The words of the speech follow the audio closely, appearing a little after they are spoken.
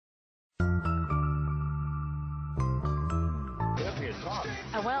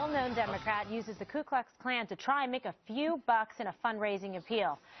A well-known Democrat uses the Ku Klux Klan to try and make a few bucks in a fundraising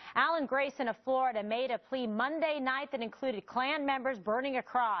appeal. Alan Grayson of Florida made a plea Monday night that included Klan members burning a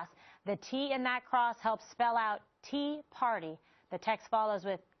cross. The T in that cross helps spell out Tea Party. The text follows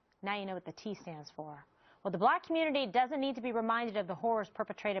with, "Now you know what the T stands for." Well, the black community doesn't need to be reminded of the horrors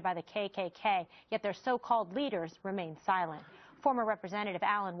perpetrated by the KKK, yet their so-called leaders remain silent. Former Representative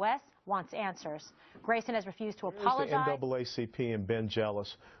Alan West wants answers. Grayson has refused to apologize. Where's the NAACP and Ben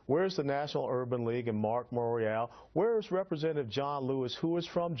Jealous? Where's the National Urban League and Mark Morial? Where's Representative John Lewis, who is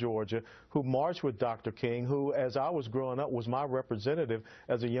from Georgia, who marched with Dr. King, who, as I was growing up, was my representative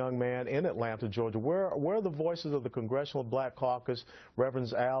as a young man in Atlanta, Georgia? Where are the voices of the Congressional Black Caucus,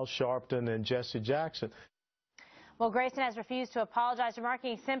 Reverends Al Sharpton and Jesse Jackson? Well, Grayson has refused to apologize,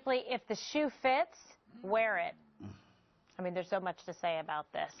 remarking simply, if the shoe fits, wear it. I mean, there's so much to say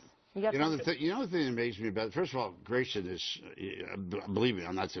about this. The thing that amazes me about it, first of all, Grayson is, believe me,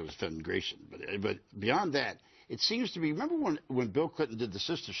 I'm not saying it was defending Grayson, but beyond that, it seems to be, remember when Bill Clinton did the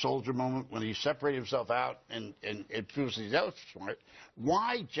Sister Souljah moment, when he separated himself out and it proves that was smart?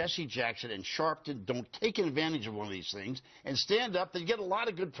 Why Jesse Jackson and Sharpton don't take advantage of one of these things and stand up? They get a lot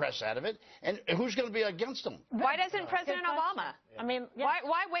of good press out of it, and who's going to be against them? Why doesn't President Obama? I mean, yeah.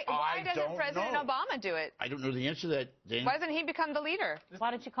 Why doesn't President Obama do it? I don't know the answer to that, Dana. Why doesn't he become the leader? Why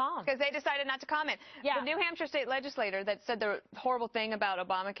don't you call him? Because they decided not to comment. Yeah. The New Hampshire state legislator that said the horrible thing about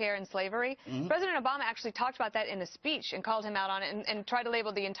Obamacare and slavery, President Obama actually talked about that in a speech and called him out on it and tried to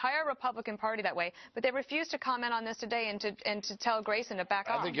label the entire Republican Party that way. But they refused to comment on this today and to tell Grayson to back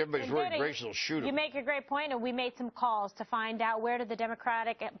off. I think everybody's worried Grayson will shoot him. You make a great point, and we made some calls to find out where did the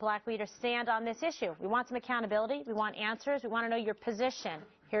Democratic black leaders stand on this issue. We want some accountability. We want answers. We want to know your position.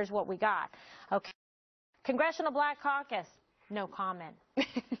 Here's what we got. Okay. Congressional Black Caucus, no comment.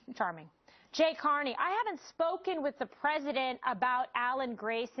 Charming. Jay Carney, I haven't spoken with the president about Alan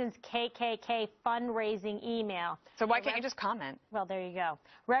Grayson's KKK fundraising email. So why can't you just comment? Well, there you go.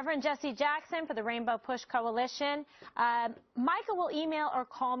 Reverend Jesse Jackson for the Rainbow Push Coalition. Michael will email or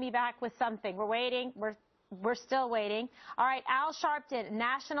call me back with something. We're waiting. We're still waiting. All right, Al Sharpton,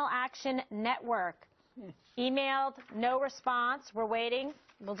 National Action Network. Emailed, no response. We're waiting.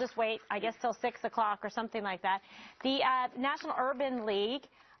 We'll just wait, I guess, till 6 o'clock or something like that. The National Urban League,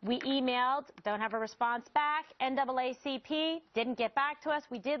 we emailed, don't have a response back. NAACP didn't get back to us.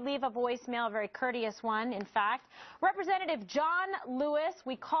 We did leave a voicemail, a very courteous one, in fact. Representative John Lewis,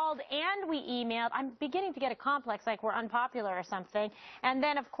 we called and we emailed. I'm beginning to get a complex like we're unpopular or something. And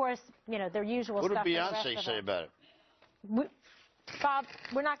then, of course, you know, their usual stuff. What did Beyonce say about it? Bob,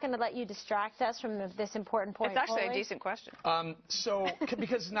 we're not going to let you distract us from this important point. It's actually a decent question.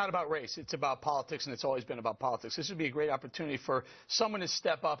 Because it's not about race, it's about politics, and it's always been about politics. This would be a great opportunity for someone to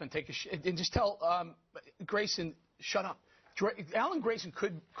step up and take and just tell Grayson, shut up. Alan Grayson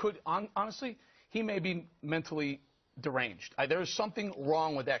could honestly, he may be mentally deranged. There's something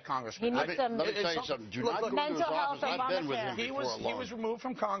wrong with that congressman. Let me tell you something. Do not go to his office. I've been with him before long. He was removed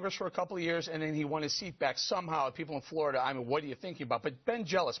from Congress for a couple of years, and then he won his seat back somehow. People in Florida, I mean, what are you thinking about? But Ben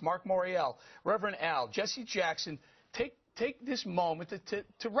Jealous, Mark Morial, Reverend Al, Jesse Jackson, take this moment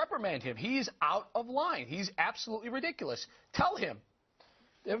to reprimand him. He's out of line. He's absolutely ridiculous. Tell him.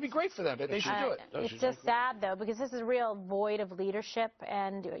 It would be great for them. They should do it. It's just sad, though, because this is a real void of leadership,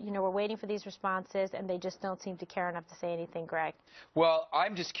 and, you know, we're waiting for these responses, and they just don't seem to care enough to say anything, Greg. Well,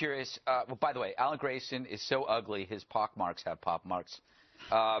 I'm just curious. Well, by the way, Alan Grayson is so ugly, his pockmarks have pop marks.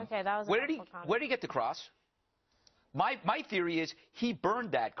 Okay, that was where did he get the cross? My theory is he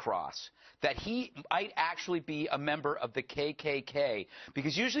burned that cross, that he might actually be a member of the KKK,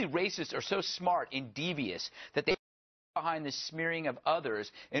 because usually racists are so smart and devious that they behind the smearing of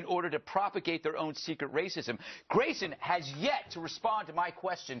others in order to propagate their own secret racism. Grayson has yet to respond to my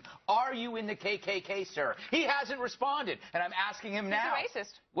question, are you in the KKK, sir? He hasn't responded, and I'm asking him now. He's a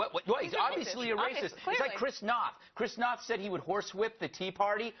racist. What, he's obviously a racist. It's like Chris Knopf. Chris Knopf said he would horsewhip the Tea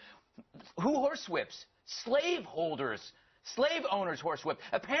Party. Who horsewhips? Slave holders. Slave owners horsewhip.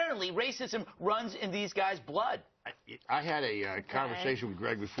 Apparently, racism runs in these guys' blood. I had a conversation with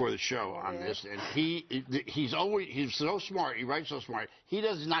Greg before the show on this, and he's so smart. He writes so smart. He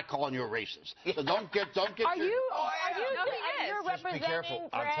does not call on you a racist. So don't get. Are you? Just be careful.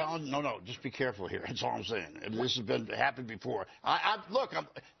 I'm telling. No. Just be careful here. That's all I'm saying. And this has happened before. Look.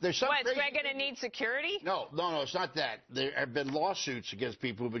 There's some. What, is Greg going to need security? No. It's not that. There have been lawsuits against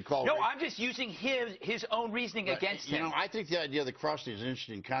people who've been called. No, I'm just using his own reasoning against him. You know, I think the idea of the cross is an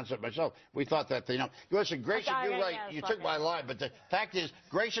interesting concept myself. We thought that. Listen, Grayson. you're right. You took my line. But the fact is,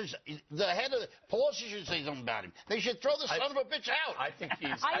 Grayson's the head of the Pelosi should say something about him. They should throw the son of a bitch out. I think he's.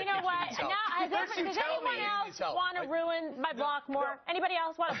 You know what? Now, does anyone else want to ruin my block more? Anybody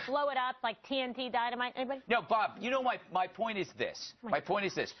else want to blow it up like TNT dynamite? Anybody? No, Bob. You know, my point is this. My point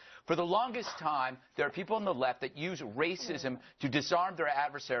is this. For the longest time, there are people on the left that use racism to disarm their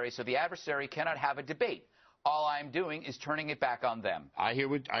adversary, so the adversary cannot have a debate. All I'm doing is turning it back on them. I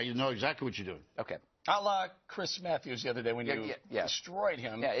know exactly what you're doing. Okay. A la Chris Matthews the other day when you destroyed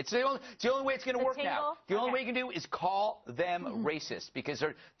him. Yeah, it's the only way it's going to work now. The only way you can do is call them racist, because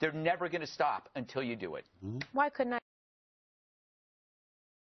they're never going to stop until you do it. Why couldn't I?